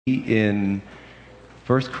in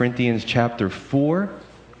 1 Corinthians chapter 4.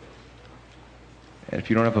 And if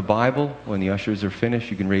you don't have a Bible, when the ushers are finished,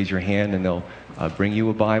 you can raise your hand and they'll bring you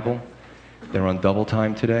a Bible. They're on double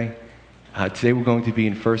time today. Today we're going to be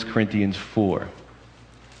in 1 Corinthians 4.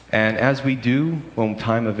 And as we do, when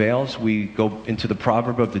time avails, we go into the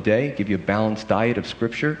proverb of the day, give you a balanced diet of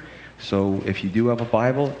Scripture. So if you do have a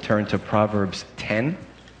Bible, turn to Proverbs 10.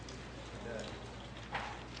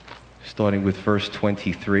 Starting with verse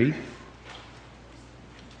 23.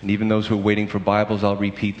 And even those who are waiting for Bibles, I'll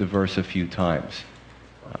repeat the verse a few times.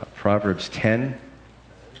 Proverbs 10,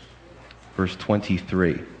 verse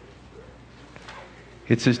 23.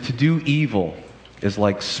 It says, "To do evil is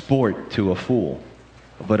like sport to a fool,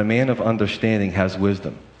 but a man of understanding has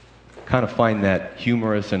wisdom." Kind of find that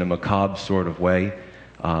humorous in a macabre sort of way.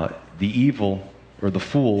 The evil, or the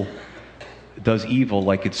fool, does evil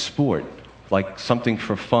like it's sport. Like something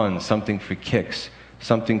for fun, something for kicks,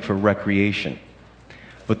 something for recreation.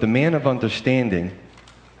 But the man of understanding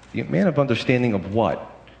of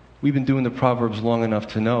what? We've been doing the Proverbs long enough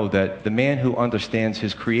to know that the man who understands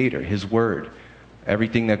his Creator, his Word,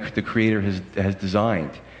 everything that the Creator has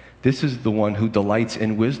designed, this is the one who delights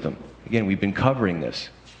in wisdom. Again, we've been covering this.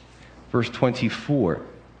 Verse 24,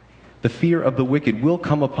 "The fear of the wicked will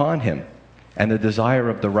come upon him, and the desire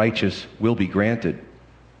of the righteous will be granted."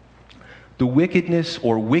 The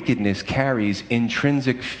wickedness carries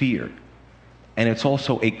intrinsic fear, and it's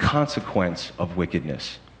also a consequence of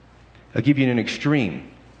wickedness. I'll give you an extreme.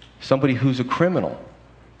 Somebody who's a criminal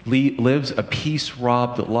lives a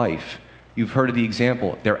peace-robbed life. You've heard of the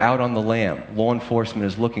example. They're out on the lam. Law enforcement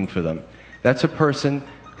is looking for them. That's a person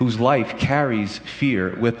whose life carries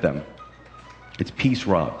fear with them. It's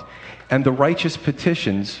peace-robbed. And the righteous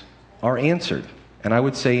petitions are answered, and I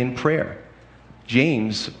would say in prayer.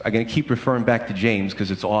 James, I'm going to keep referring back to James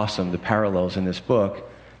because it's awesome, the parallels in this book.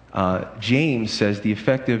 James says the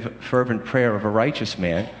effective, fervent prayer of a righteous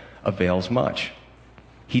man avails much.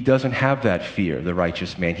 He doesn't have that fear, the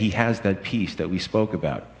righteous man. He has that peace that we spoke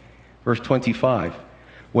about. Verse 25,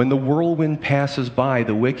 "When the whirlwind passes by,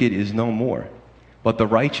 the wicked is no more, but the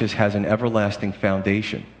righteous has an everlasting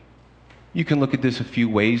foundation." You can look at this a few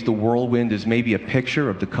ways. The whirlwind is maybe a picture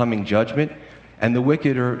of the coming judgment, and the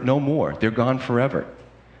wicked are no more. They're gone forever.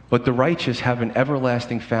 But the righteous have an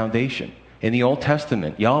everlasting foundation. In the Old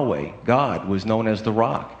Testament, Yahweh, God, was known as the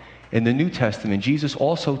rock. In the New Testament, Jesus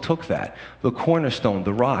also took that. The cornerstone,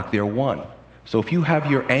 the rock, they're one. So if you have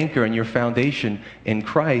your anchor and your foundation in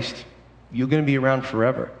Christ, you're going to be around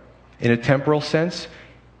forever. In a temporal sense,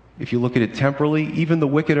 if you look at it temporally, even the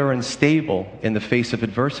wicked are unstable in the face of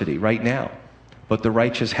adversity right now. But the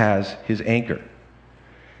righteous has his anchor.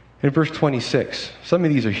 In verse 26, some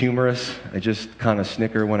of these are humorous. I just kind of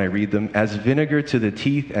snicker when I read them. "As vinegar to the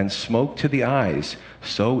teeth and smoke to the eyes,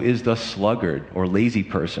 so is the sluggard," or lazy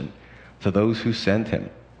person, "to those who send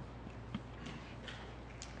him."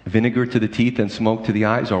 Vinegar to the teeth and smoke to the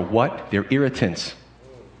eyes are what? They're irritants.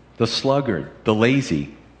 The sluggard, the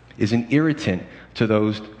lazy, is an irritant to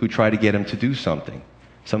those who try to get him to do something.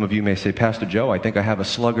 Some of you may say, "Pastor Joe, I think I have a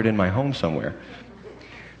sluggard in my home somewhere."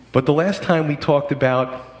 But the last time we talked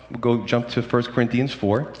about, we'll jump to 1 Corinthians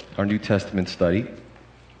 4, our New Testament study.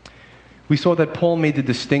 We saw that Paul made the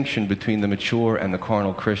distinction between the mature and the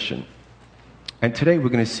carnal Christian. And today we're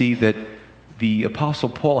going to see that the Apostle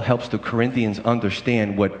Paul helps the Corinthians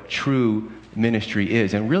understand what true ministry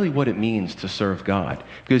is and really what it means to serve God,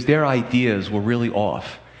 because their ideas were really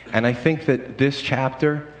off. And I think that this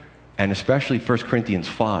chapter, and especially 1 Corinthians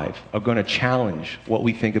 5, are going to challenge what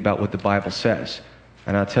we think about what the Bible says.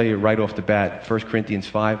 And I'll tell you right off the bat, 1 Corinthians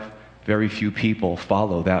 5, very few people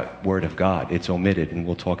follow that word of God. It's omitted, and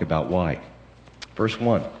we'll talk about why. Verse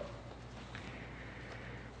 1.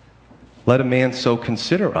 "Let a man so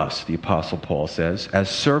consider us," the Apostle Paul says, "as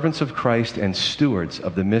servants of Christ and stewards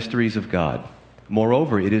of the mysteries of God.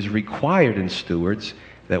 Moreover, it is required in stewards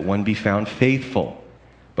that one be found faithful.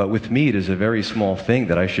 But with me it is a very small thing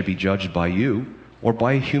that I should be judged by you or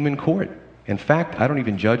by a human court. In fact, I don't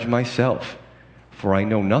even judge myself. For I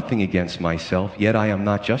know nothing against myself, yet I am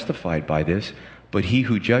not justified by this, but he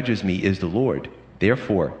who judges me is the Lord.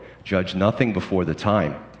 Therefore, judge nothing before the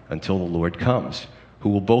time, until the Lord comes, who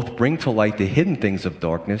will both bring to light the hidden things of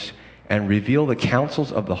darkness and reveal the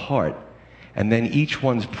counsels of the heart, and then each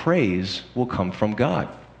one's praise will come from God."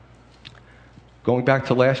 Going back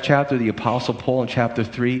to last chapter, the Apostle Paul in chapter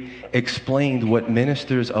 3 explained what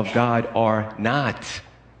ministers of God are not.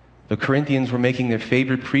 The Corinthians were making their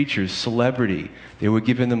favorite preachers celebrity. They were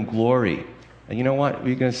giving them glory. And you know what?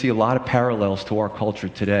 We're going to see a lot of parallels to our culture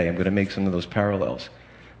today. I'm going to make some of those parallels.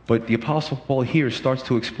 But the Apostle Paul here starts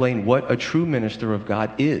to explain what a true minister of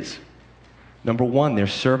God is. Number one, they're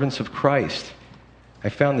servants of Christ. I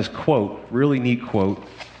found this quote, really neat quote,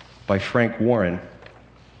 by Frank Warren.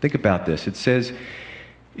 Think about this. It says,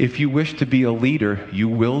 "If you wish to be a leader, you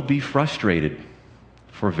will be frustrated,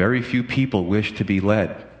 for very few people wish to be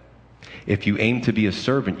led. If you aim to be a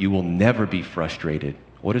servant, you will never be frustrated."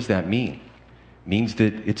 What does that mean? It means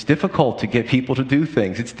that it's difficult to get people to do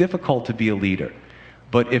things. It's difficult to be a leader.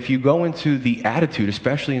 But if you go into the attitude,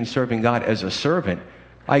 especially in serving God as a servant,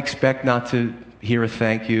 I expect not to hear a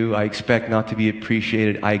thank you. I expect not to be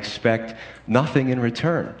appreciated. I expect nothing in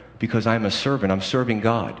return because I'm a servant. I'm serving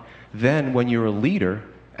God. Then when you're a leader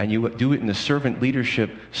and you do it in the servant leadership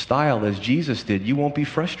style as Jesus did, you won't be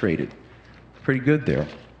frustrated. Pretty good there.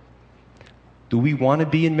 Do we want to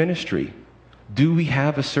be in ministry? Do we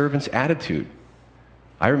have a servant's attitude?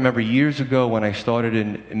 I remember years ago when I started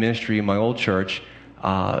in ministry in my old church,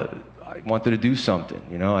 I wanted to do something.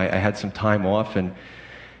 You know, I had some time off, and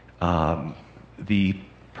the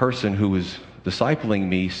person who was discipling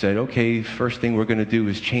me said, "Okay, first thing we're going to do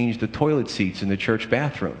is change the toilet seats in the church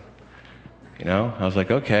bathroom." You know, I was like,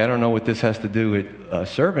 okay, I don't know what this has to do with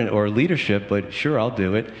servant or leadership, but sure, I'll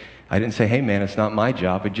do it. I didn't say, "Hey man, it's not my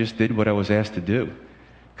job." I just did what I was asked to do.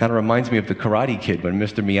 Kind of reminds me of the Karate Kid when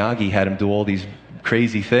Mr. Miyagi had him do all these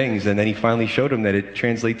crazy things, and then he finally showed him that it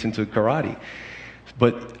translates into karate.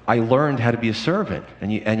 But I learned how to be a servant,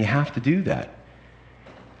 and you have to do that.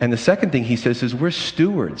 And the second thing he says is we're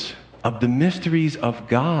stewards of the mysteries of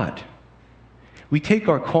God. We take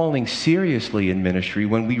our calling seriously in ministry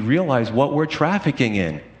when we realize what we're trafficking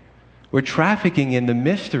in. We're trafficking in the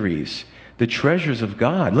mysteries, the treasures of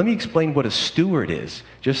God. Let me explain what a steward is,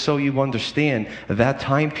 just so you understand that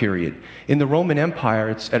time period. In the Roman Empire,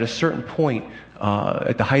 it's at a certain point,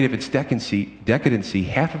 at the height of its decadency,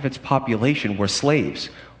 half of its population were slaves.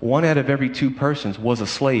 1 out of every 2 persons was a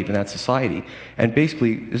slave in that society. And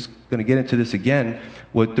basically, this is going to get into this again,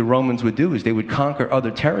 what the Romans would do is they would conquer other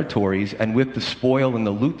territories, and with the spoil and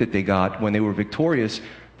the loot that they got when they were victorious,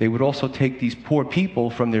 they would also take these poor people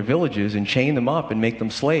from their villages and chain them up and make them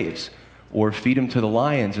slaves, or feed them to the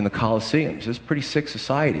lions in the Colosseums. It's a pretty sick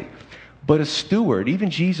society. But a steward,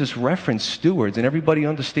 even Jesus referenced stewards, and everybody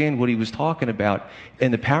understand what he was talking about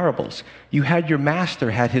in the parables. You had your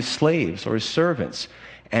master had his slaves or his servants,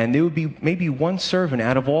 and there would be maybe one servant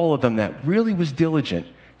out of all of them that really was diligent.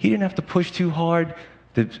 He didn't have to push too hard.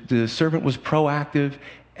 The servant was proactive,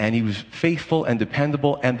 and he was faithful and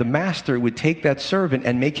dependable, and the master would take that servant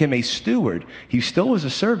and make him a steward. He still was a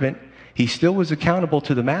servant. He still was accountable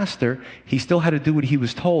to the master. He still had to do what he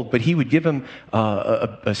was told, but he would give him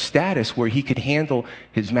a status where he could handle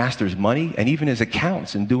his master's money and even his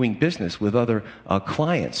accounts and doing business with other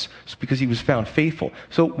clients because he was found faithful.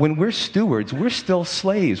 So when we're stewards, we're still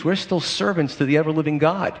slaves. We're still servants to the ever-living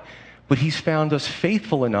God. But he's found us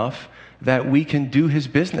faithful enough that we can do his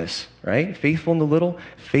business, right? Faithful in the little,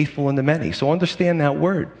 faithful in the many. So understand that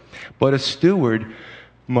word. But a steward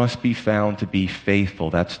must be found to be faithful.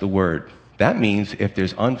 That's the word. That means if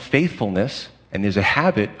there's unfaithfulness and there's a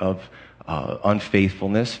habit of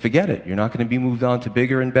unfaithfulness, forget it. You're not going to be moved on to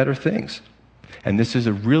bigger and better things. And this is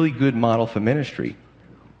a really good model for ministry.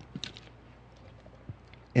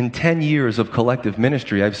 In 10 years of collective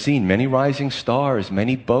ministry, I've seen many rising stars,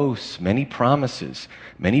 many boasts, many promises,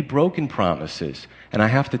 many broken promises. And I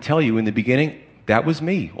have to tell you, in the beginning, that was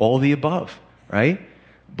me, all the above, right?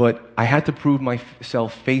 But I had to prove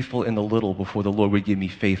myself faithful in the little before the Lord would give me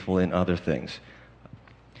faithful in other things.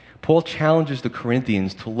 Paul challenges the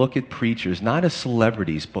Corinthians to look at preachers not as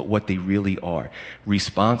celebrities, but what they really are,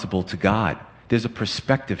 responsible to God. There's a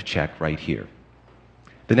perspective check right here.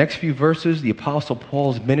 The next few verses, the Apostle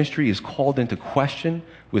Paul's ministry is called into question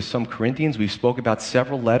with some Corinthians. We've spoke about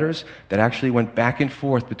several letters that actually went back and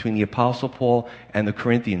forth between the Apostle Paul and the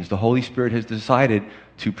Corinthians. The Holy Spirit has decided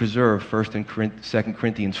to preserve 1st and 2nd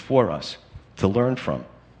Corinthians for us to learn from.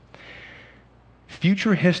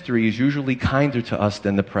 Future history is usually kinder to us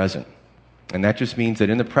than the present. And that just means that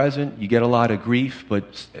in the present, you get a lot of grief,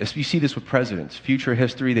 but as you see this with presidents, future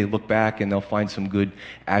history, they look back and they'll find some good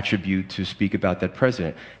attribute to speak about that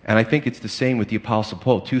president. And I think it's the same with the Apostle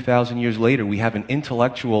Paul. 2,000 years later, we have an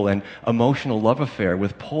intellectual and emotional love affair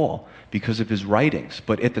with Paul because of his writings.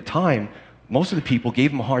 But at the time, most of the people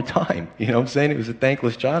gave him a hard time. You know what I'm saying? It was a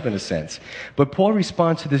thankless job in a sense. But Paul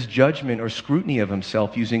responds to this judgment or scrutiny of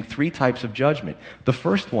himself using 3 types of judgment. The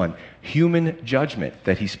first one, human judgment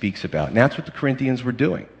that he speaks about. And that's what the Corinthians were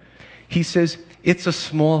doing. He says, it's a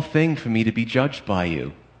small thing for me to be judged by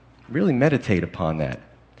you. Really meditate upon that.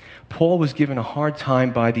 Paul was given a hard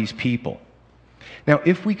time by these people. Now,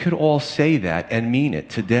 if we could all say that and mean it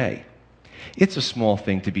today, it's a small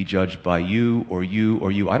thing to be judged by you or you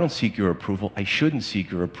or you. I don't seek your approval. I shouldn't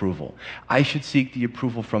seek your approval. I should seek the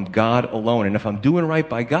approval from God alone. And if I'm doing right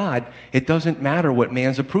by God, it doesn't matter what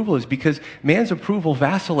man's approval is, because man's approval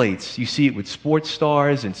vacillates. You see it with sports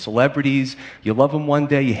stars and celebrities. You love them one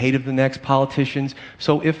day, you hate them the next, politicians.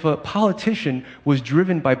 So if a politician was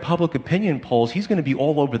driven by public opinion polls, he's going to be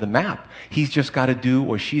all over the map. He's just got to do,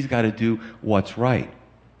 or she's got to do, what's right.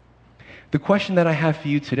 The question that I have for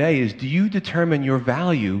you today is, do you determine your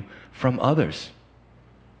value from others?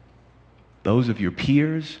 Those of your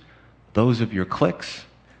peers, those of your cliques,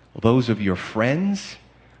 those of your friends?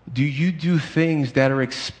 Do you do things that are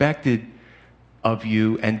expected of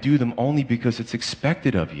you and do them only because it's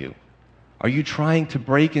expected of you? Are you trying to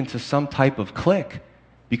break into some type of clique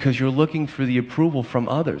because you're looking for the approval from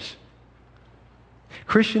others?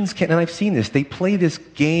 Christians can, and I've seen this, they play this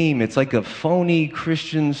game. It's like a phony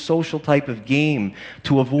Christian social type of game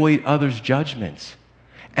to avoid others' judgments.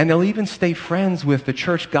 And they'll even stay friends with the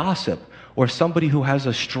church gossip or somebody who has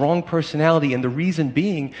a strong personality. And the reason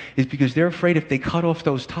being is because they're afraid if they cut off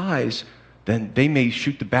those ties, then they may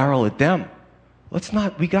shoot the barrel at them.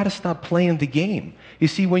 We got to stop playing the game. You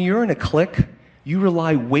see, when you're in a clique, you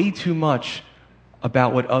rely way too much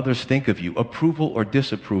about what others think of you, approval or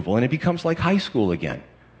disapproval, and it becomes like high school again.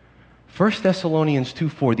 1 Thessalonians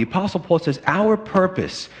 2:4, the Apostle Paul says, our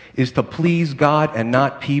purpose is to please God and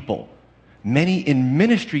not people. Many in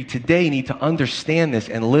ministry today need to understand this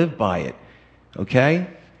and live by it, okay?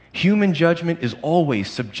 Human judgment is always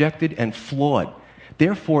subjected and flawed.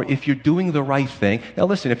 Therefore, if you're doing the right thing, now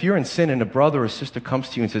listen, if you're in sin and a brother or sister comes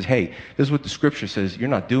to you and says, hey, this is what the scripture says, you're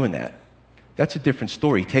not doing that. That's a different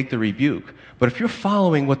story. Take the rebuke. But if you're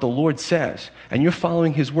following what the Lord says and you're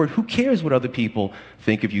following His word, who cares what other people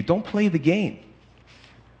think of you? Don't play the game.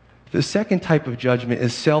 The second type of judgment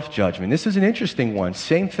is self-judgment. This is an interesting one.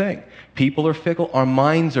 Same thing. People are fickle. Our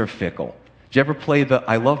minds are fickle. Did you ever play the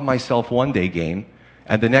I love myself one day game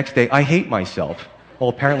and the next day I hate myself? Well,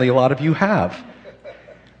 apparently a lot of you have.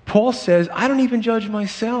 Paul says, I don't even judge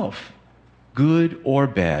myself, good or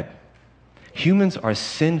bad. Humans are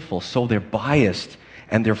sinful, so they're biased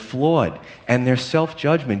and they're flawed, and their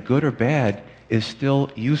self-judgment, good or bad, is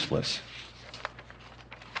still useless.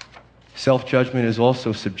 Self-judgment is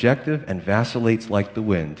also subjective and vacillates like the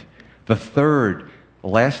wind. The third,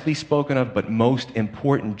 lastly spoken of, but most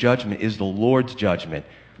important judgment is the Lord's judgment.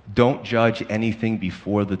 Don't judge anything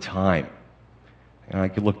before the time. And I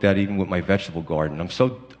could look at that even with my vegetable garden. I'm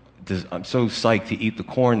so psyched to eat the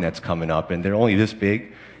corn that's coming up, and they're only this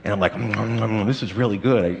big. And I'm like, this is really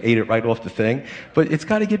good. I ate it right off the thing. But it's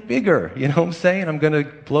got to get bigger. You know what I'm saying? I'm going to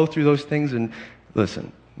blow through those things. And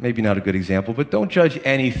listen, maybe not a good example, but don't judge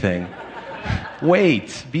anything.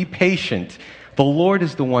 Wait. Be patient. The Lord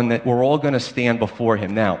is the one that we're all going to stand before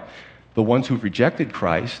Him. Now, the ones who've rejected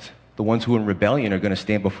Christ, the ones who are in rebellion are going to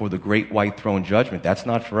stand before the great white throne judgment. That's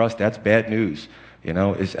not for us. That's bad news. You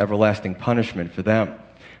know, it's everlasting punishment for them.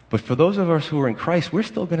 But for those of us who are in Christ, we're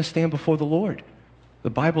still going to stand before the Lord. The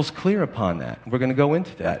Bible's clear upon that. We're going to go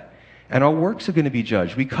into that. And our works are going to be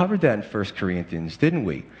judged. We covered that in 1 Corinthians, didn't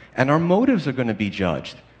we? And our motives are going to be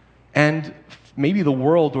judged. And maybe the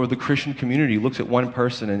world or the Christian community looks at one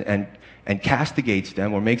person and castigates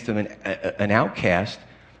them or makes them an outcast.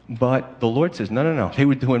 But the Lord says, no, they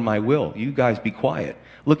were doing my will. You guys be quiet.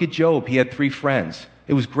 Look at Job. He had 3 friends.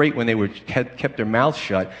 It was great when they kept their mouths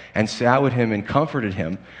shut and soured him and comforted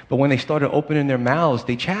him. But when they started opening their mouths,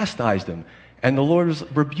 they chastised him. And the Lord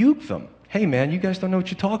rebuked them. Hey, man, you guys don't know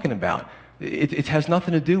what you're talking about. It has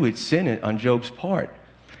nothing to do with sin on Job's part.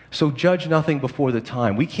 So judge nothing before the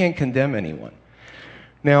time. We can't condemn anyone.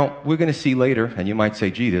 Now, we're going to see later, and you might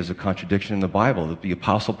say, gee, there's a contradiction in the Bible. That the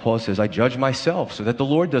Apostle Paul says, I judge myself so that the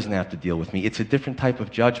Lord doesn't have to deal with me. It's a different type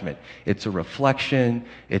of judgment. It's a reflection.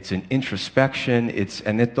 It's an introspection.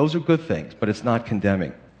 Those are good things, but it's not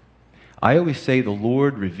condemning. I always say the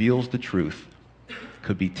Lord reveals the truth.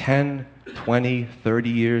 Could be 10, 20, 30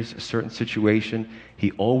 years, a certain situation.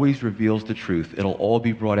 He always reveals the truth. It'll all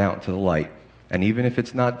be brought out into the light. And even if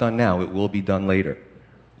it's not done now, it will be done later.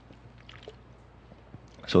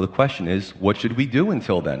 So the question is, what should we do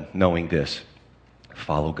until then, knowing this?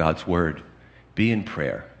 Follow God's word. Be in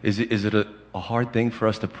prayer. Is it a hard thing for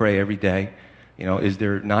us to pray every day? You know, is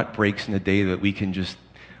there not breaks in the day that we can just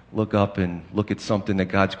look up and look at something that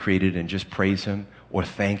God's created and just praise Him or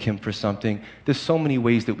thank Him for something? There's so many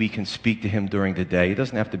ways that we can speak to Him during the day. It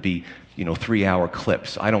doesn't have to be, 3-hour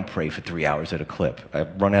clips. I don't pray for 3 hours at a clip. I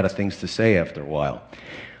run out of things to say after a while.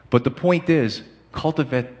 But the point is,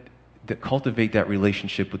 cultivate that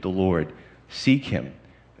relationship with the Lord. Seek Him.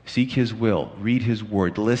 Seek His will, read His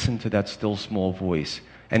word, listen to that still small voice.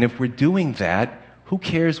 And if we're doing that, who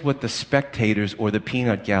cares what the spectators or the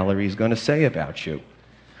peanut gallery is going to say about you?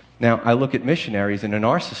 Now, I look at missionaries, and in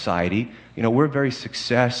our society, we're a very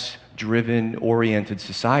success-driven, oriented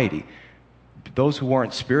society. Those who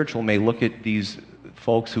aren't spiritual may look at these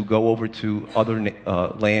folks who go over to other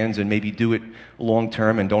lands and maybe do it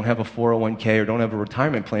long-term and don't have a 401k or don't have a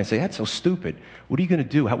retirement plan and say, that's so stupid. What are you going to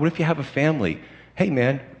do? What if you have a family? Hey,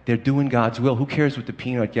 man, they're doing God's will. Who cares what the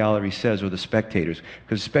peanut gallery says or the spectators?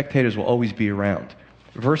 Because the spectators will always be around.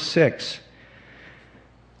 Verse 6.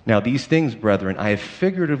 Now these things, brethren, I have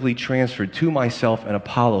figuratively transferred to myself and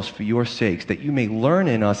Apollos for your sakes, that you may learn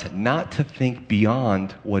in us not to think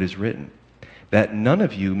beyond what is written, that none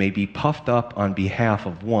of you may be puffed up on behalf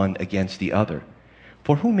of one against the other.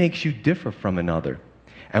 For who makes you differ from another?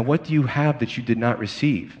 And what do you have that you did not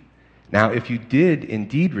receive? Now if you did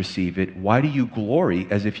indeed receive it, why do you glory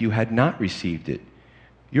as if you had not received it?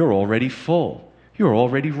 You're already full. You're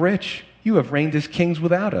already rich. You have reigned as kings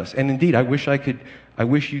without us. And indeed, I wish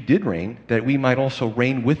you did reign, that we might also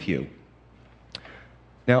reign with you.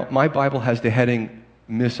 Now, my Bible has the heading,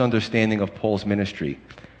 Misunderstanding of Paul's Ministry.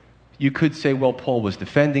 You could say, well, Paul was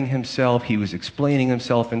defending himself, he was explaining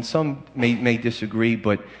himself, and some may disagree,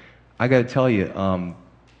 but I got to tell you,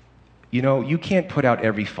 you can't put out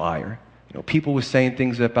every fire. People were saying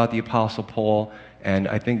things about the Apostle Paul, and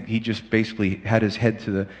I think he just basically had his hands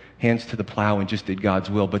to the plow and just did God's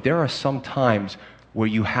will. But there are some times where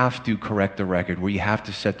you have to correct the record, where you have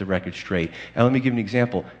to set the record straight. And let me give you an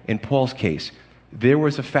example. In Paul's case, there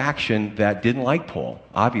was a faction that didn't like Paul,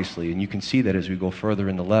 obviously, and you can see that as we go further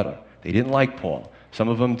in the letter. They didn't like Paul. Some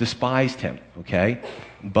of them despised him, okay?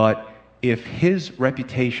 But if his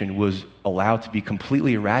reputation was allowed to be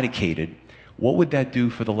completely eradicated, what would that do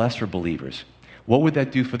for the lesser believers? What would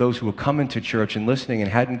that do for those who were coming to church and listening and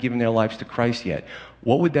hadn't given their lives to Christ yet?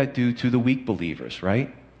 What would that do to the weak believers,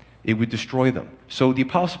 right? It would destroy them. So the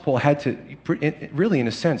Apostle Paul had to, really in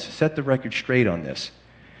a sense, set the record straight on this.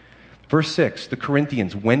 Verse 6, the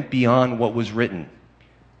Corinthians went beyond what was written.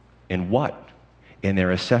 In what? In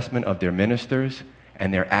their assessment of their ministers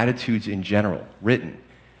and their attitudes in general, written.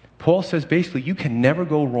 Paul says basically you can never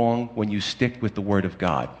go wrong when you stick with the Word of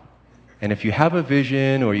God. And if you have a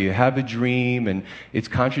vision or you have a dream and it's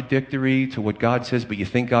contradictory to what God says, but you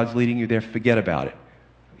think God's leading you there, forget about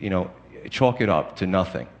it. Chalk it up to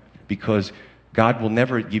nothing. Because God will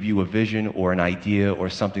never give you a vision or an idea or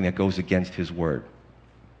something that goes against His Word.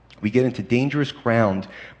 We get into dangerous ground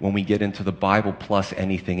when we get into the Bible plus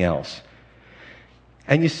anything else.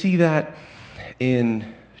 And you see that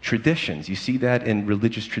in traditions. You see that in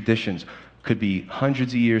religious traditions. Could be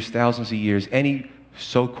hundreds of years, thousands of years, any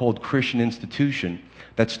so-called Christian institution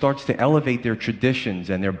that starts to elevate their traditions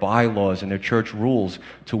and their bylaws and their church rules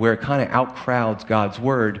to where it kind of outcrowds God's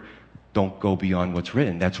Word. Don't go beyond what's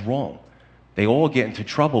written. That's wrong. They all get into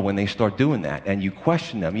trouble when they start doing that. And you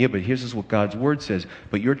question them. Yeah, but here's what God's Word says.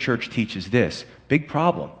 But your church teaches this. Big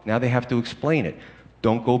problem. Now they have to explain it.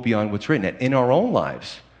 Don't go beyond what's written. And in our own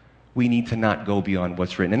lives, we need to not go beyond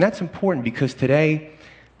what's written. And that's important because today,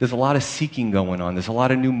 there's a lot of seeking going on. There's a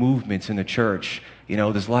lot of new movements in the church.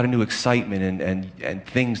 There's a lot of new excitement and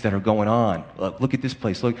things that are going on. Look at this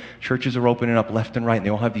place. Look, churches are opening up left and right, and they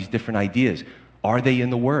all have these different ideas. Are they in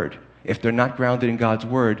the Word? If they're not grounded in God's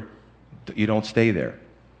Word, you don't stay there.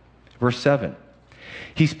 Verse 7.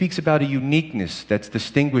 He speaks about a uniqueness that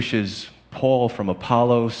distinguishes Paul from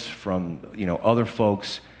Apollos, from other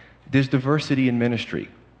folks. There's diversity in ministry.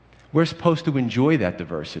 We're supposed to enjoy that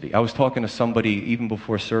diversity. I was talking to somebody even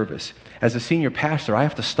before service. As a senior pastor, I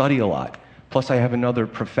have to study a lot. Plus, I have another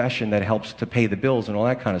profession that helps to pay the bills and all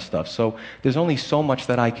that kind of stuff. So there's only so much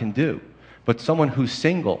that I can do. But someone who's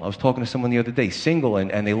single, I was talking to someone the other day, single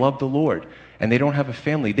and they love the Lord and they don't have a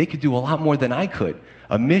family, they could do a lot more than I could.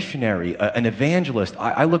 A missionary, an evangelist,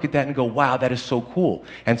 I look at that and go, wow, that is so cool.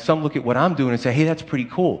 And some look at what I'm doing and say, hey, that's pretty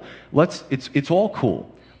cool. It's all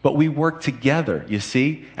cool. But we work together, you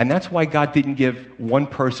see? And that's why God didn't give one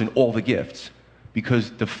person all the gifts,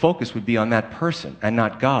 because the focus would be on that person and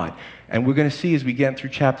not God. And we're going to see as we get through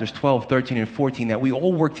chapters 12, 13, and 14 that we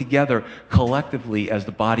all work together collectively as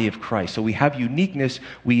the body of Christ. So we have uniqueness,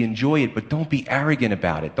 we enjoy it, but don't be arrogant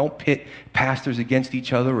about it. Don't pit pastors against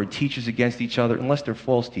each other or teachers against each other unless they're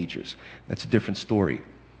false teachers. That's a different story.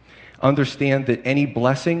 Understand that any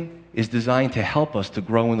blessing is designed to help us to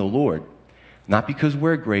grow in the Lord. Not because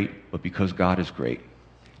we're great, but because God is great.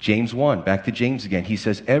 James 1, back to James again. He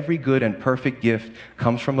says, every good and perfect gift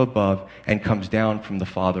comes from above and comes down from the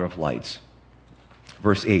Father of lights.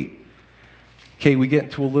 Verse 8. Okay, we get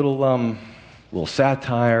into a little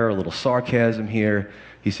satire, a little sarcasm here.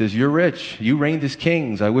 He says, you're rich. You reigned as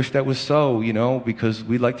kings. I wish that was so, because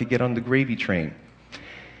we like to get on the gravy train.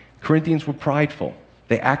 Corinthians were prideful.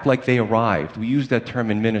 They act like they arrived. We use that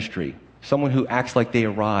term in ministry. Someone who acts like they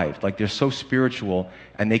arrived, like they're so spiritual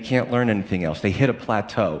and they can't learn anything else. They hit a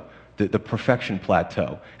plateau, the perfection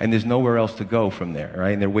plateau, and there's nowhere else to go from there,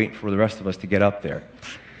 right? And they're waiting for the rest of us to get up there.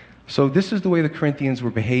 So this is the way the Corinthians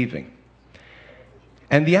were behaving.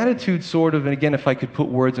 And the attitude sort of, and again, if I could put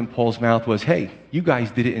words in Paul's mouth, was, hey, you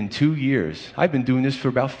guys did it in 2 years. I've been doing this for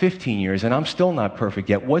about 15 years, and I'm still not perfect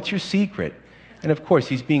yet. What's your secret? And of course,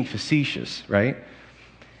 he's being facetious, right?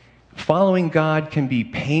 Following God can be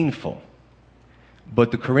painful.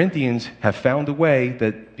 But the Corinthians have found a way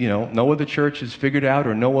that, no other church has figured out,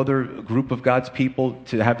 or no other group of God's people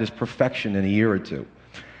to have this perfection in a year or two.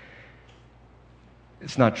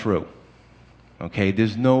 It's not true. Okay?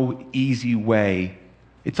 There's no easy way.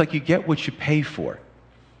 It's like you get what you pay for.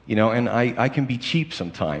 And I can be cheap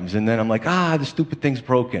sometimes. And then I'm like, the stupid thing's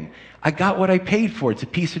broken. I got what I paid for. It's a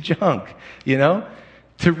piece of junk,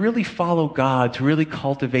 To really follow God, to really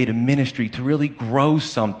cultivate a ministry, to really grow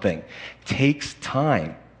something takes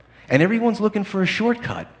time. And everyone's looking for a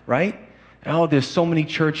shortcut, right? Oh, there's so many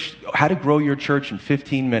how to grow your church in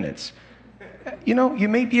 15 minutes. You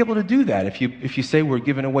may be able to do that if you say we're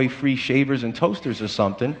giving away free shavers and toasters or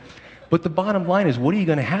something. But the bottom line is, what are you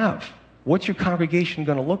going to have? What's your congregation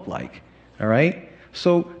going to look like? All right?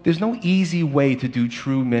 So there's no easy way to do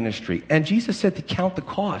true ministry. And Jesus said to count the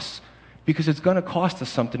costs, because it's going to cost us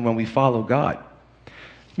something when we follow God.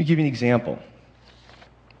 Let me give you an example.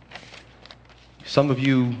 Some of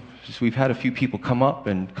you, we've had a few people come up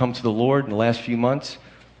and come to the Lord in the last few months,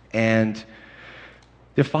 and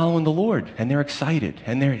they're following the Lord, and they're excited,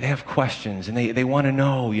 and they have questions, and they want to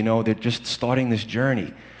know, they're just starting this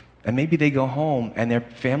journey. And maybe they go home, and their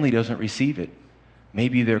family doesn't receive it.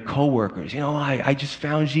 Maybe their coworkers, I just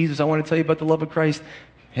found Jesus. I want to tell you about the love of Christ.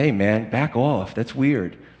 Hey, man, back off. That's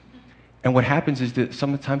weird. And what happens is that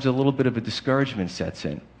sometimes a little bit of a discouragement sets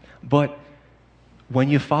in. But when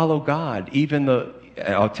you follow God,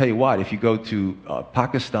 I'll tell you what, if you go to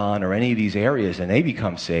Pakistan or any of these areas and they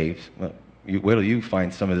become saved, well, wait till you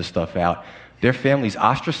find some of this stuff out. Their family's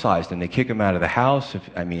ostracized and they kick them out of the house.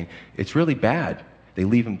 It's really bad. They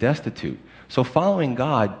leave them destitute. So following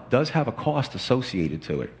God does have a cost associated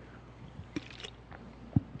to it.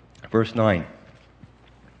 Verse 9.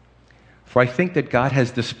 For I think that God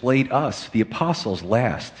has displayed us, the apostles,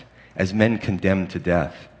 last, as men condemned to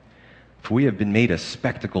death. For we have been made a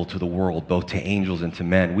spectacle to the world, both to angels and to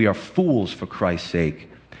men. We are fools for Christ's sake,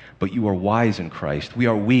 but you are wise in Christ. We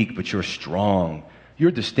are weak, but you're strong.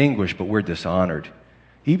 You're distinguished, but we're dishonored.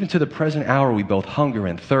 Even to the present hour we both hunger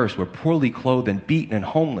and thirst. We're poorly clothed and beaten and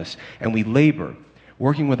homeless, and we labor.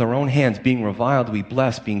 Working with our own hands, being reviled, we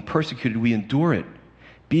bless. Being persecuted, we endure it.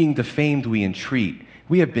 Being defamed, we entreat.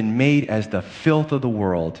 We have been made as the filth of the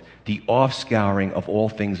world, the offscouring of all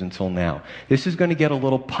things until now. This is going to get a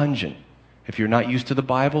little pungent. If you're not used to the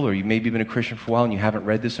Bible, or you maybe been a Christian for a while and you haven't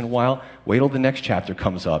read this in a while, wait till the next chapter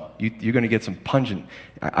comes up. You're going to get some pungent.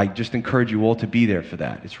 I just encourage you all to be there for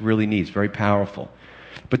that. It's really neat. It's very powerful.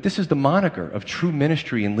 But this is the moniker of true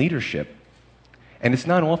ministry and leadership. And it's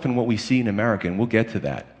not often what we see in America, and we'll get to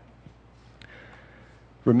that.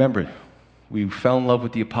 Remember, we fell in love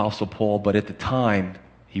with the Apostle Paul, but at the time,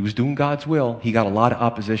 he was doing God's will. He got a lot of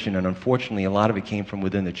opposition, and unfortunately, a lot of it came from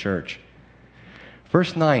within the church.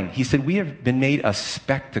 Verse 9, he said, we have been made a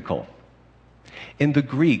spectacle. In the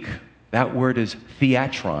Greek, that word is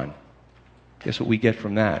theatron. Guess what we get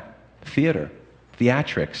from that? Theater,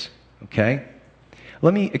 theatrics, okay?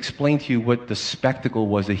 Let me explain to you what the spectacle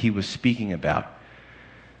was that he was speaking about.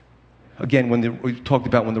 Again, we talked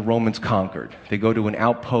about when the Romans conquered. They go to an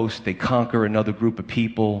outpost, they conquer another group of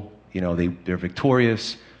people, they're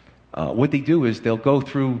victorious. What they do is they'll go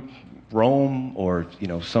through Rome or,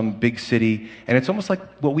 some big city, and it's almost like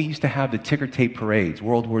what we used to have, the ticker tape parades.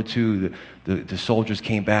 World War II, the soldiers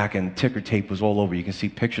came back and ticker tape was all over. You can see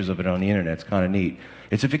pictures of it on the internet. It's kind of neat.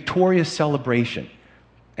 It's a victorious celebration.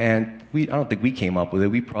 And I don't think we came up with it.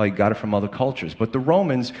 We probably got it from other cultures. But the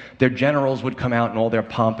Romans, their generals would come out in all their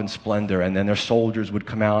pomp and splendor, and then their soldiers would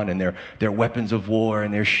come out and their weapons of war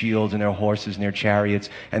and their shields and their horses and their chariots,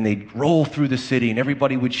 and they'd roll through the city, and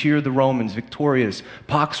everybody would cheer the Romans victorious,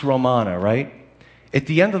 Pax Romana, right? At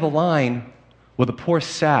the end of the line were the poor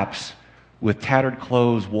saps with tattered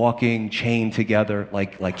clothes, walking, chained together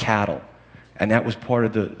like cattle. And that was part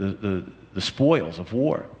of the spoils of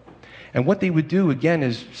war. And what they would do, again,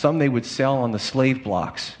 is some they would sell on the slave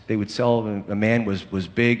blocks. They would sell, a man was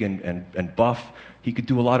big and buff. He could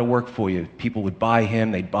do a lot of work for you. People would buy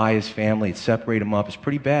him. They'd buy his family. It'd separate him up. It's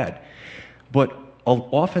pretty bad. But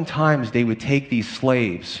oftentimes they would take these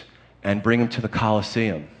slaves and bring them to the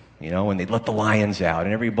Colosseum, and they'd let the lions out,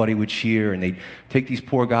 and everybody would cheer, and they'd take these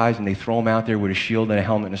poor guys and they throw them out there with a shield and a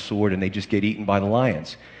helmet and a sword, and they just get eaten by the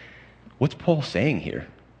lions. What's Paul saying here?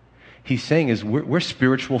 He's saying is we're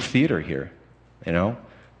spiritual theater here,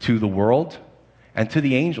 to the world and to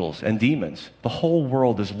the angels and demons. The whole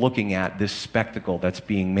world is looking at this spectacle that's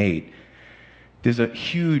being made. There's a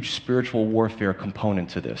huge spiritual warfare component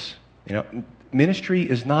to this. Ministry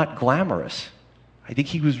is not glamorous. I think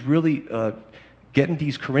he was really getting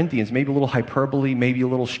these Corinthians, maybe a little hyperbole, maybe a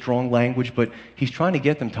little strong language, but he's trying to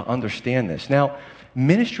get them to understand this. Now,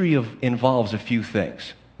 ministry involves a few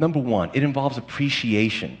things. Number one, it involves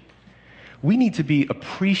appreciation. We need to be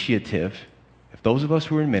appreciative, if those of us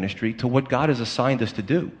who are in ministry, to what God has assigned us to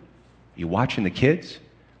do. Are you watching the kids?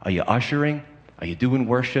 Are you ushering? Are you doing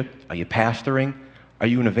worship? Are you pastoring? Are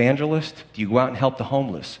you an evangelist? Do you go out and help the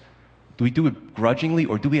homeless? Do we do it grudgingly,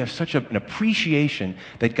 or do we have such an appreciation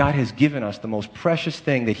that God has given us the most precious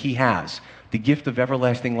thing that He has, the gift of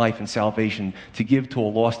everlasting life and salvation, to give to a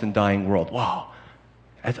lost and dying world? Wow,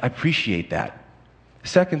 I appreciate that.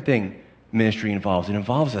 Second thing ministry involves, it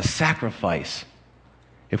involves a sacrifice.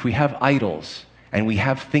 If we have idols and we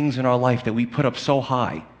have things in our life that we put up so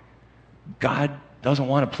high, God doesn't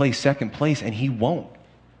want to play second place, and He won't.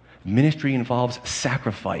 Ministry involves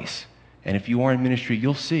sacrifice. And if you are in ministry,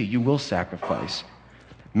 you'll see, you will sacrifice.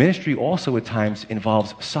 Ministry also at times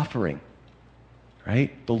involves suffering,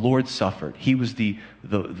 right? The Lord suffered. He was the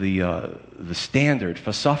standard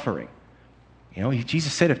for suffering.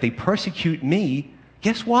 Jesus said, if they persecute me,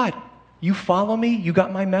 guess what? You follow me? You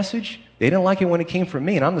got my message? They didn't like it when it came from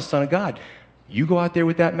me, and I'm the Son of God. You go out there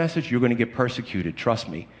with that message, you're going to get persecuted, trust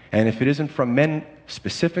me. And if it isn't from men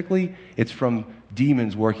specifically, it's from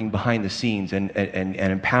demons working behind the scenes and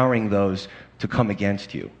empowering those to come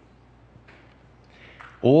against you.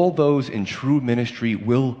 All those in true ministry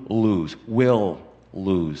will lose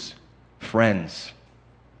friends.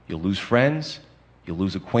 You'll lose friends, you'll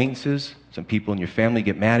lose acquaintances, some people in your family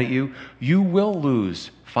get mad at you. You will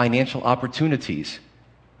lose financial opportunities,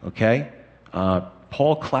 okay?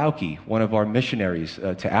 Paul Klauke, one of our missionaries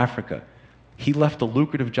to Africa, he left a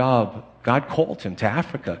lucrative job. God called him to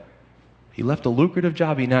Africa. He left a lucrative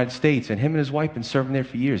job in the United States, and him and his wife been serving there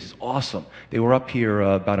for years. It's awesome. They were up here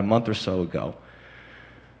about a month or so ago.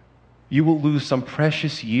 You will lose some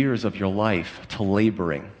precious years of your life to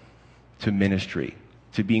laboring, to ministry,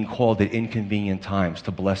 to being called at inconvenient times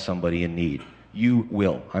to bless somebody in need. You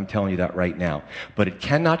will. I'm telling you that right now. But it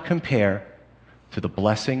cannot compare to the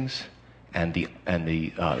blessings and the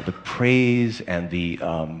praise and the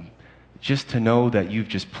just to know that you've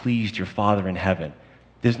just pleased your Father in heaven.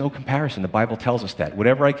 There's no comparison. The Bible tells us that.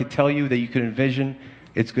 Whatever I could tell you that you could envision,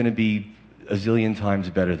 it's going to be a zillion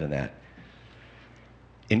times better than that.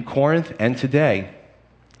 In Corinth and today,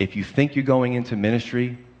 if you think you're going into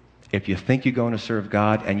ministry, if you think you're going to serve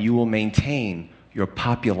God and you will maintain your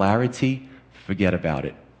popularity, forget about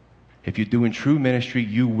it. If you're doing true ministry,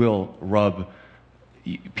 you will rub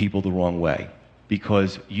people the wrong way,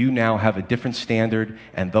 because you now have a different standard,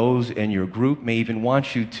 and those in your group may even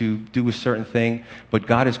want you to do a certain thing, but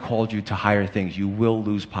God has called you to higher things. You will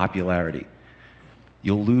lose popularity.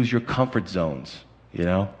 You'll lose your comfort zones,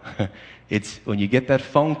 It's when you get that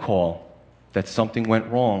phone call that something went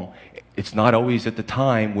wrong, it's not always at the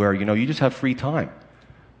time where, you just have free time.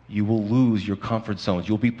 You will lose your comfort zones.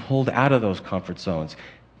 You'll be pulled out of those comfort zones.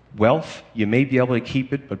 Wealth, you may be able to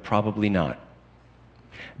keep it, but probably not.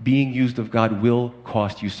 Being used of God will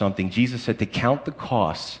cost you something. Jesus said to count the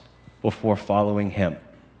costs before following Him.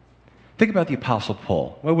 Think about the Apostle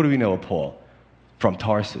Paul. Well, what do we know of Paul? From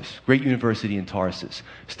Tarsus, great university in Tarsus,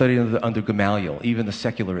 studied under Gamaliel. Even the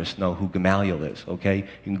secularists know who Gamaliel is, okay? You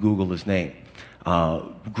can Google his name.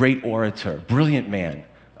 Great orator, brilliant man,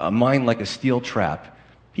 a mind like a steel trap.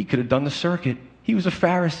 He could have done the circuit. He was a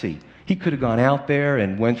Pharisee. He could have gone out there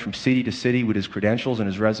and went from city to city with his credentials and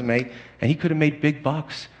his resume, and he could have made big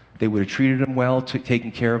bucks. They would have treated him well,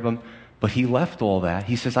 taken care of him, but he left all that.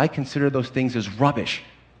 He says, I consider those things as rubbish,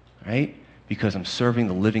 right? Because I'm serving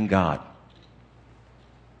the living God.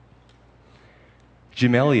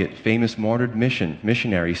 Jim Elliot, famous martyred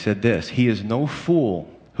missionary, said this: he is no fool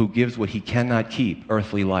who gives what he cannot keep,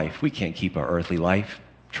 earthly life. We can't keep our earthly life.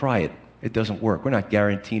 Try it. It doesn't work. We're not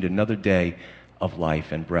guaranteed another day of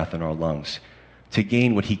life and breath in our lungs to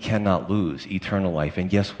gain what he cannot lose, eternal life. And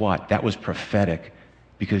guess what? That was prophetic,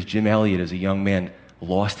 because Jim Elliot, as a young man,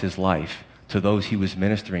 lost his life to those he was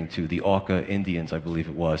ministering to, the Auca Indians, I believe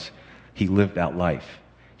it was. He lived that life.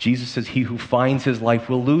 Jesus says, he who finds his life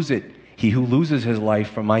will lose it. He who loses his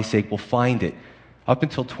life for my sake will find it. Up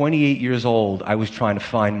until 28 years old, I was trying to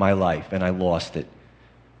find my life, and I lost it.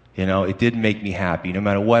 It didn't make me happy. No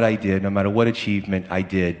matter what I did, no matter what achievement I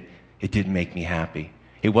did, it didn't make me happy.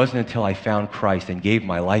 It wasn't until I found Christ and gave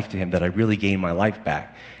my life to Him that I really gained my life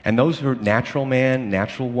back. And those who are natural man,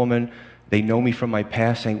 natural woman, they know me from my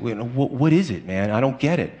past saying, what is it, man? I don't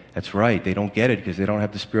get it. That's right. They don't get it because they don't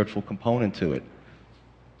have the spiritual component to it.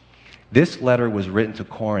 This letter was written to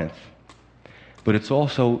Corinth, but it's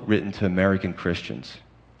also written to American Christians.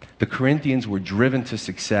 The Corinthians were driven to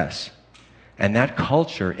success, and that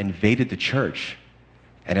culture invaded the church.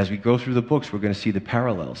 And as we go through the books, we're going to see the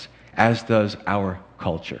parallels, as does our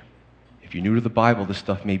culture. If you're new to the Bible, this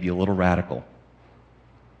stuff may be a little radical.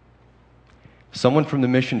 Someone from the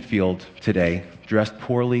mission field today, dressed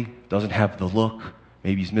poorly, doesn't have the look,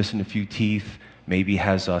 maybe he's missing a few teeth, maybe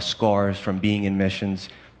has scars from being in missions,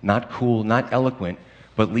 not cool, not eloquent,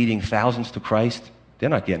 but leading thousands to Christ, they're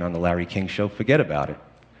not getting on the Larry King Show. Forget about it.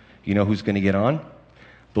 You know who's going to get on?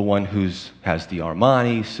 The one who has the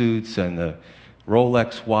Armani suits and the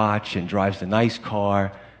Rolex watch and drives the nice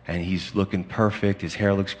car, and he's looking perfect, his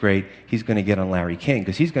hair looks great. He's going to get on Larry King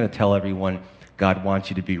because he's going to tell everyone, God wants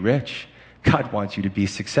you to be rich. God wants you to be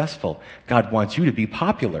successful. God wants you to be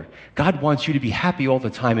popular. God wants you to be happy all the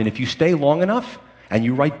time. And if you stay long enough and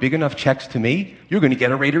you write big enough checks to me, you're going to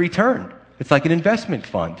get a rate of return. It's like an investment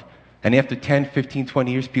fund. And after 10, 15,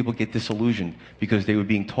 20 years, people get disillusioned because they were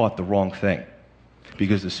being taught the wrong thing.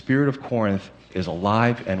 Because the spirit of Corinth is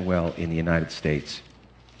alive and well in the United States.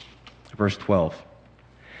 Verse 12.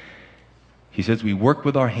 He says, we work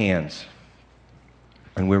with our hands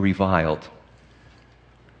and we're reviled.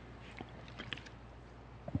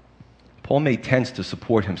 Paul made tents to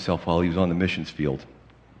support himself while he was on the missions field.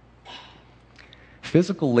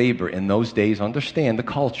 Physical labor in those days, understand the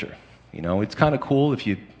culture. It's kind of cool if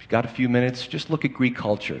you've got a few minutes, just look at Greek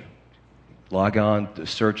culture. Log on the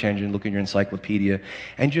search engine, look in your encyclopedia,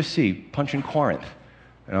 and just see, punch in Corinth.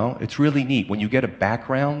 It's really neat. When you get a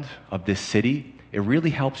background of this city, it really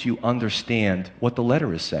helps you understand what the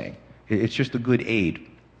letter is saying. It's just a good aid.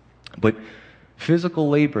 But physical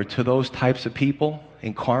labor to those types of people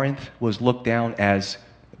in Corinth was looked down as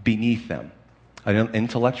beneath them. An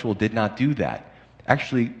intellectual did not do that.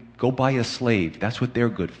 Actually, go buy a slave. That's what they're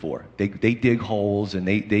good for. They dig holes and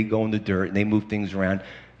they go in the dirt and they move things around.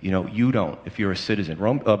 You don't if you're a citizen.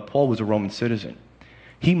 Paul was a Roman citizen.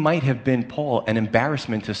 He might have been, Paul, an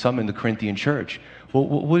embarrassment to some in the Corinthian church. Well,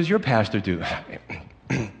 what does your pastor do?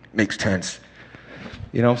 Makes sense.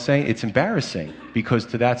 You know what I'm saying? It's embarrassing because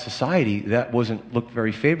to that society, that wasn't looked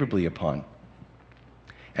very favorably upon.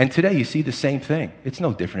 And today you see the same thing. It's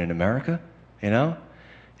no different in America,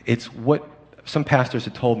 It's what some pastors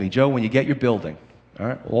have told me. Joe, when you get your building, all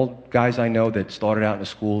right, all guys I know that started out in a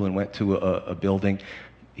school and went to a building,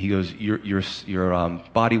 he goes, your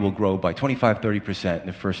body will grow by 25, 30% in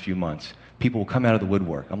the first few months. People will come out of the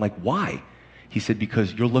woodwork. I'm like, why? He said,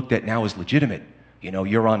 because you're looked at now as legitimate.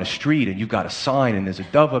 You're on a street and you've got a sign and there's a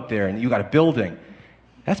dove up there and you got a building.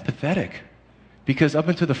 That's pathetic. Because up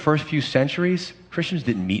until the first few centuries, Christians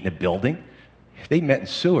didn't meet in a building. They met in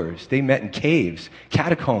sewers. They met in caves,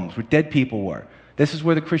 catacombs where dead people were. This is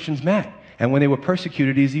where the Christians met. And when they were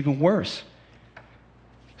persecuted, it is even worse.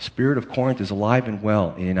 The spirit of Corinth is alive and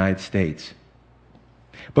well in the United States.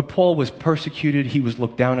 But Paul was persecuted. He was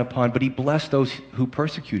looked down upon, but he blessed those who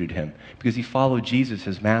persecuted him because he followed Jesus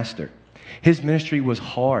as master. His ministry was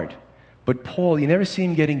hard. But Paul, you never see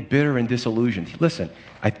him getting bitter and disillusioned. Listen,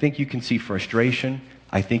 I think you can see frustration.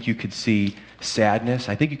 I think you could see sadness.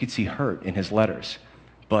 I think you could see hurt in his letters.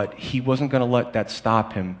 But he wasn't going to let that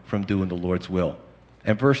stop him from doing the Lord's will.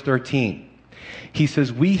 And verse 13, he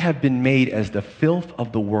says, we have been made as the filth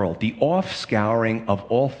of the world, the offscouring of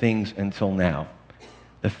all things until now.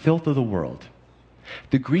 The filth of the world.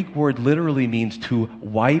 The Greek word literally means to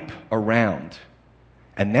wipe around.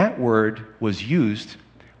 And that word was used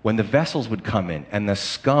when the vessels would come in and the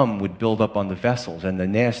scum would build up on the vessels and the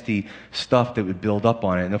nasty stuff that would build up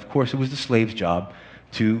on it. And of course, it was the slave's job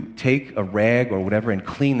to take a rag or whatever and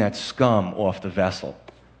clean that scum off the vessel.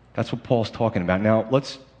 That's what Paul's talking about. Now,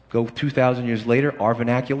 let's go 2,000 years later, our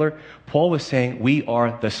vernacular. Paul was saying, we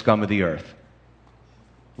are the scum of the earth.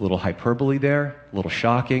 A little hyperbole there, a little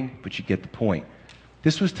shocking, but you get the point.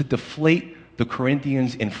 This was to deflate the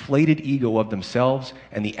Corinthians' inflated ego of themselves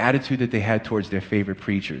and the attitude that they had towards their favorite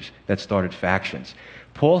preachers that started factions.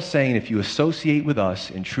 Paul's saying if you associate with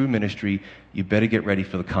us in true ministry, you better get ready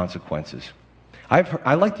for the consequences.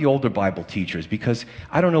 I like the older Bible teachers because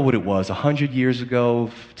I don't know what it was, 100 years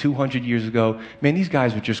ago, 200 years ago. Man, these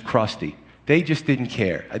guys were just crusty. They just didn't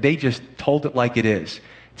care. They just told it like it is.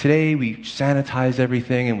 Today, we sanitize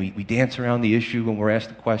everything and we dance around the issue when we're asked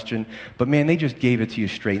a question. But man, they just gave it to you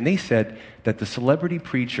straight. And they said that the celebrity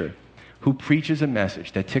preacher who preaches a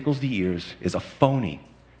message that tickles the ears is a phony.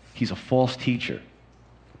 He's a false teacher.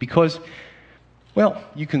 Because, well,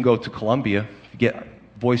 you can go to Columbia, get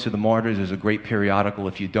Voice of the Martyrs is a great periodical.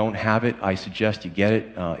 If you don't have it, I suggest you get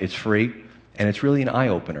it. It's free, and it's really an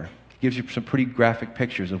eye-opener. It gives you some pretty graphic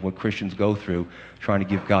pictures of what Christians go through trying to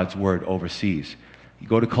give God's word overseas. You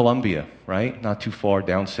go to Colombia, right? Not too far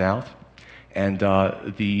down south, and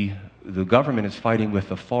the government is fighting with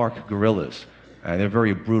the FARC guerrillas. They're a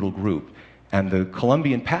very brutal group. And the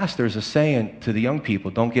Colombian pastors are saying to the young people,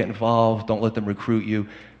 don't get involved, don't let them recruit you.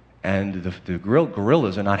 And the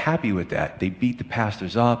guerrillas are not happy with that. They beat the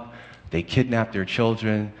pastors up. They kidnap their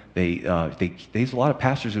children. There's a lot of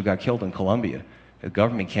pastors who got killed in Colombia. The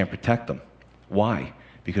government can't protect them. Why?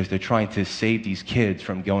 Because they're trying to save these kids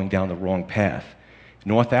from going down the wrong path.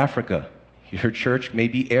 North Africa, your church may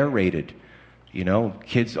be air raided. You know,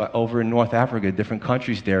 kids over in North Africa, different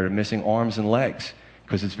countries there, are missing arms and legs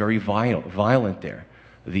because it's very violent there.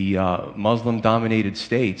 The Muslim-dominated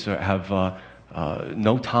states have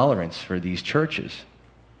no tolerance for these churches.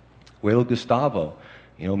 Wael Gustavo,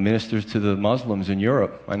 ministers to the Muslims in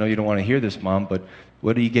Europe. I know you don't want to hear this, Mom, but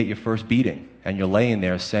where do you get your first beating? And you're laying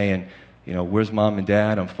there saying, where's Mom and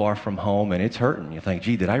Dad? I'm far from home, and it's hurting. You think,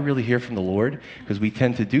 gee, did I really hear from the Lord? Because we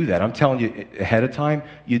tend to do that. I'm telling you ahead of time,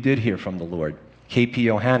 you did hear from the Lord. K.P.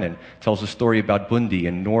 Yohannan tells a story about Bundi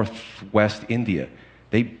in northwest India.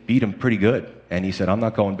 They beat him pretty good. And he said, I'm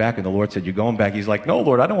not going back. And the Lord said, you're going back. He's like, no,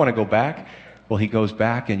 Lord, I don't want to go back. Well, he goes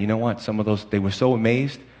back, and you know what? Some of those, they were so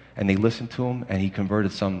amazed, and they listened to him, and he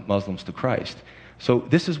converted some Muslims to Christ. So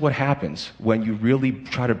this is what happens when you really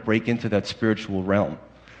try to break into that spiritual realm.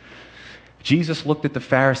 Jesus looked at the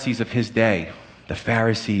Pharisees of his day. The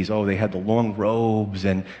Pharisees, they had the long robes,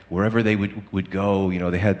 and wherever they would go,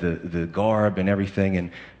 they had the garb and everything,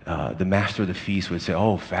 and the master of the feast would say,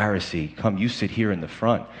 oh, Pharisee, come, you sit here in the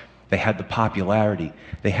front. They had the popularity,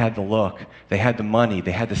 they had the look, they had the money,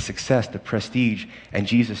 they had the success, the prestige, and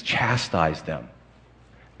Jesus chastised them.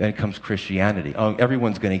 Then comes Christianity.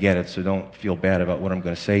 Everyone's going to get it, so don't feel bad about what I'm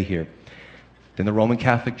going to say here. Then the Roman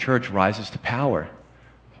Catholic Church rises to power.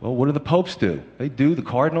 Well, what do the popes do? The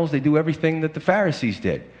cardinals, they do everything that the Pharisees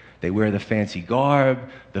did. They wear the fancy garb,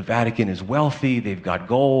 the Vatican is wealthy, they've got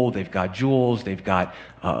gold, they've got jewels, they've got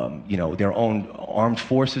their own armed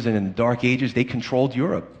forces, and in the Dark Ages, they controlled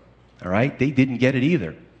Europe. All right? They didn't get it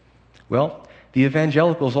either. Well, the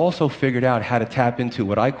evangelicals also figured out how to tap into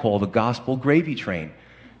what I call the gospel gravy train.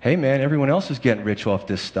 Hey, man, everyone else is getting rich off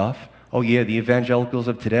this stuff. Oh, yeah, the evangelicals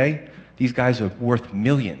of today, these guys are worth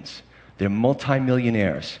millions. They're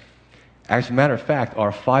multimillionaires. As a matter of fact,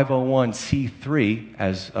 our 501c3,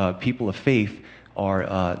 as people of faith, our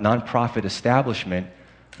nonprofit establishment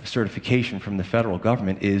certification from the federal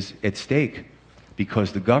government is at stake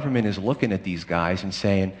because the government is looking at these guys and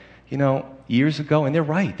saying, years ago, and they're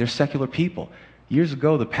right, they're secular people. Years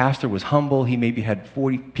ago, the pastor was humble. He maybe had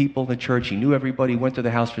 40 people in the church. He knew everybody, went to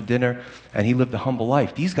the house for dinner, and he lived a humble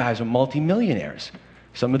life. These guys are multimillionaires.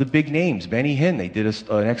 Some of the big names, Benny Hinn, they did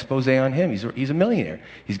an expose on him. He's a millionaire.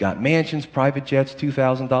 He's got mansions, private jets,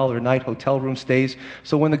 $2,000 a night hotel room stays.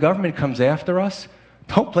 So when the government comes after us,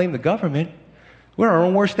 don't blame the government. We're our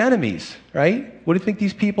own worst enemies, right? What do you think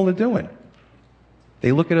these people are doing?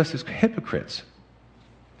 They look at us as hypocrites.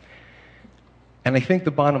 And I think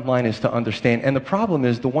the bottom line is to understand, and the problem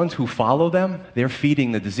is the ones who follow them, they're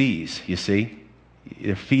feeding the disease, you see?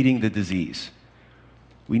 They're feeding the disease.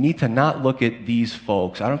 We need to not look at these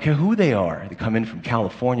folks. I don't care who they are. They come in from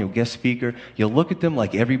California, guest speaker. You look at them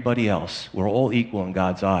like everybody else. We're all equal in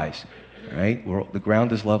God's eyes, right? The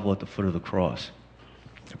ground is level at the foot of the cross.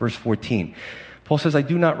 Verse 14, Paul says, I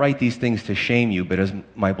do not write these things to shame you, but as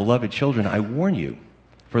my beloved children, I warn you.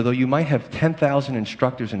 For though you might have 10,000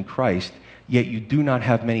 instructors in Christ, yet you do not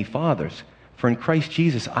have many fathers. For in Christ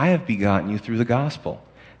Jesus I have begotten you through the gospel.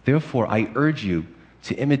 Therefore I urge you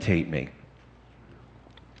to imitate me.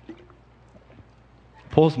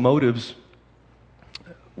 Paul's motives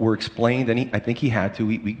were explained, and I think he had to.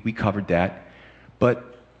 We covered that.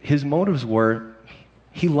 But his motives were,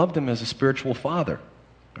 he loved them as a spiritual father,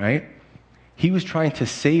 right? He was trying to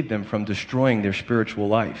save them from destroying their spiritual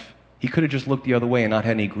life. He could have just looked the other way and not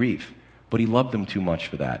had any grief, but he loved them too much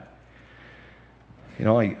for that.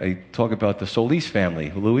 I talk about the Solis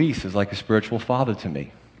family. Luis is like a spiritual father to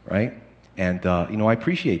me, right? And, I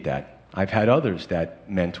appreciate that. I've had others that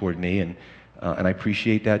mentored me, and I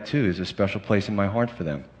appreciate that too. There's a special place in my heart for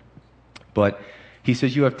them. But he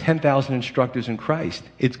says you have 10,000 instructors in Christ.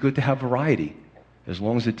 It's good to have variety, as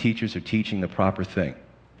long as the teachers are teaching the proper thing.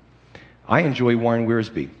 I enjoy Warren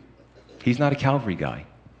Wiersbe. He's not a Calvary guy.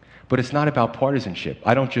 But it's not about partisanship.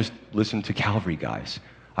 I don't just listen to Calvary guys.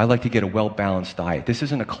 I like to get a well-balanced diet. This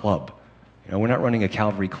isn't a club. We're not running a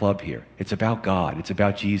Calvary club here. It's about God. It's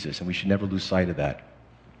about Jesus, and we should never lose sight of that.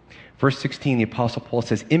 Verse 16, the Apostle Paul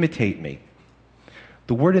says, imitate me.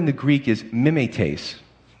 The word in the Greek is mimetes.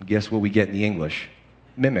 Guess what we get in the English?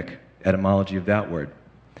 Mimic, etymology of that word.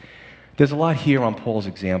 There's a lot here on Paul's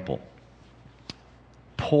example.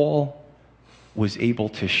 Paul was able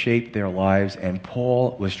to shape their lives, and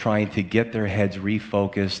Paul was trying to get their heads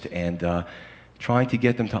refocused and trying to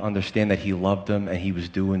get them to understand that he loved them and he was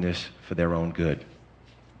doing this for their own good.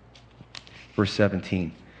 Verse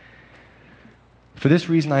 17. For this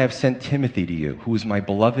reason I have sent Timothy to you, who is my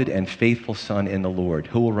beloved and faithful son in the Lord,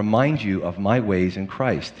 who will remind you of my ways in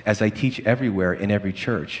Christ, as I teach everywhere in every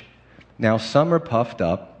church. Now some are puffed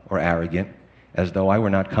up or arrogant, as though I were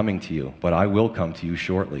not coming to you, but I will come to you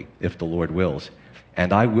shortly, if the Lord wills.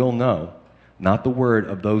 And I will know, not the word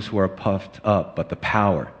of those who are puffed up, but the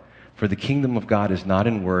power. For the kingdom of God is not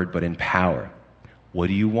in word, but in power. What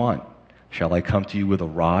do you want? Shall I come to you with a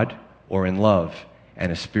rod, or in love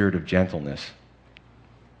and a spirit of gentleness?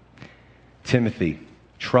 Timothy,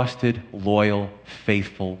 trusted, loyal,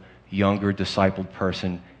 faithful, younger, discipled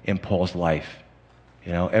person in Paul's life.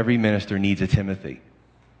 Every minister needs a Timothy.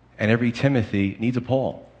 And every Timothy needs a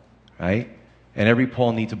Paul, right? And every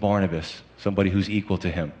Paul needs a Barnabas, somebody who's equal to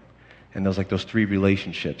him. And there's like those three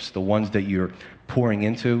relationships, the ones that you're pouring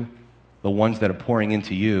into, the ones that are pouring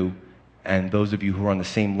into you, and those of you who are on the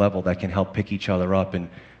same level that can help pick each other up and,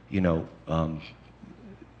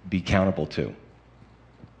 be accountable to.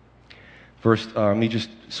 First, let me just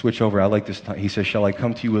switch over. I like this. He says, shall I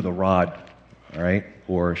come to you with a rod, all right?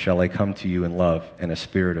 Or shall I come to you in love and a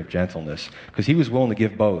spirit of gentleness? Because he was willing to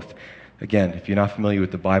give both. Again, if you're not familiar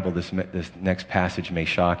with the Bible, this next passage may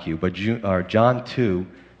shock you. But John 2,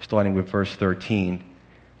 starting with verse 13,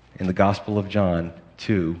 in the Gospel of John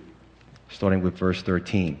 2, starting with verse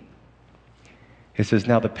 13. It says,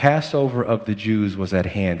 now the Passover of the Jews was at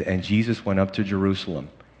hand, and Jesus went up to Jerusalem.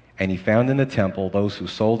 And he found in the temple those who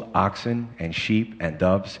sold oxen and sheep and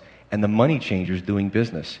doves, and the money changers doing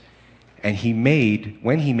business. And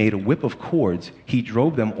when he made a whip of cords, he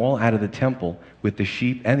drove them all out of the temple with the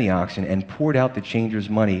sheep and the oxen, and poured out the changers'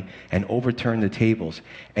 money and overturned the tables.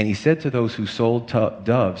 And he said to those who sold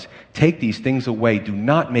doves, take these things away. Do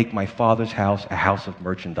not make my Father's house a house of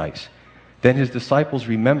merchandise. Then his disciples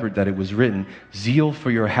remembered that it was written, zeal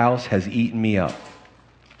for your house has eaten me up.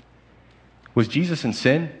 Was Jesus in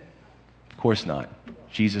sin? Of course not.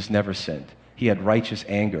 Jesus never sinned. He had righteous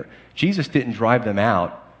anger. Jesus didn't drive them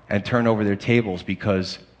out and turn over their tables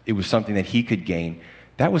because it was something that he could gain.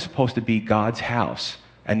 That was supposed to be God's house,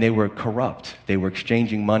 and they were corrupt. They were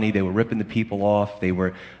exchanging money. They were ripping the people off. They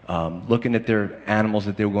were looking at their animals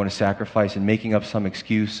that they were going to sacrifice and making up some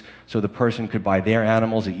excuse so the person could buy their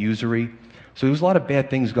animals at usury. So there was a lot of bad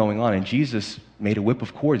things going on, and Jesus made a whip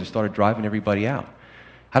of cords and started driving everybody out.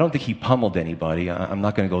 I don't think he pummeled anybody. I'm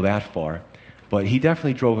not going to go that far. But he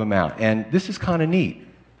definitely drove them out. And this is kind of neat.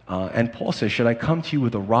 And Paul says, should I come to you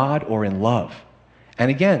with a rod or in love? And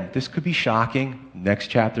again, this could be shocking. Next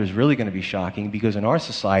chapter is really going to be shocking because in our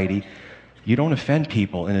society, you don't offend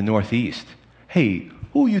people in the Northeast. Hey,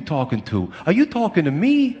 who are you talking to? Are you talking to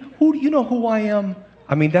me? You know who I am?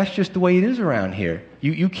 I mean, that's just the way it is around here.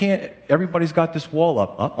 You can't, everybody's got this wall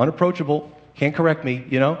up, unapproachable, can't correct me,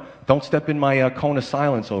 Don't step in my cone of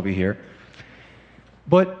silence over here.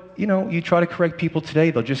 But, you try to correct people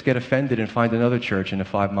today, they'll just get offended and find another church in a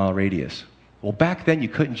 5-mile radius. Well, back then, you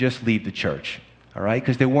couldn't just leave the church, all right?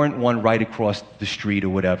 Because there weren't one right across the street or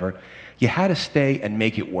whatever. You had to stay and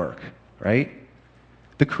make it work, right?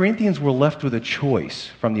 The Corinthians were left with a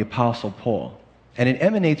choice from the Apostle Paul, and it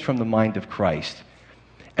emanates from the mind of Christ.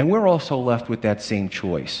 And we're also left with that same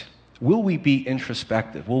choice. Will we be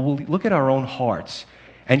introspective? Will we look at our own hearts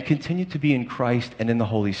and continue to be in Christ and in the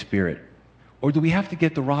Holy Spirit? Or do we have to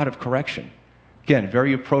get the rod of correction? Again,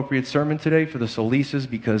 very appropriate sermon today for the Solises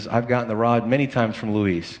because I've gotten the rod many times from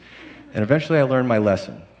Luis. And eventually I learned my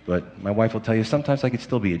lesson. But my wife will tell you sometimes I could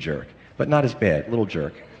still be a jerk. But not as bad, little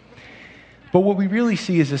jerk. But what we really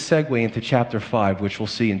see is a segue into chapter 5, which we'll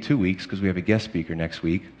see in 2 weeks because we have a guest speaker next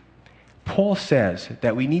week. Paul says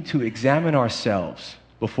that we need to examine ourselves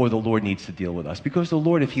before the Lord needs to deal with us. Because the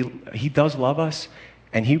Lord, if He does love us,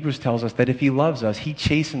 and Hebrews tells us that if He loves us, He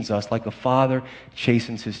chastens us like a father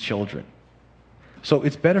chastens his children. So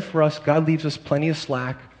it's better for us, God leaves us plenty of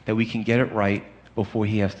slack that we can get it right before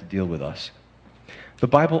He has to deal with us. The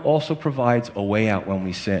Bible also provides a way out when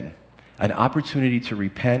we sin, an opportunity to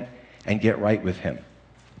repent and get right with Him.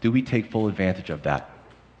 Do we take full advantage of that?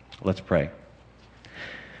 Let's pray.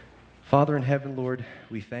 Father in heaven, Lord,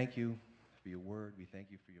 we thank you for your word. We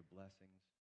thank you for your blessings.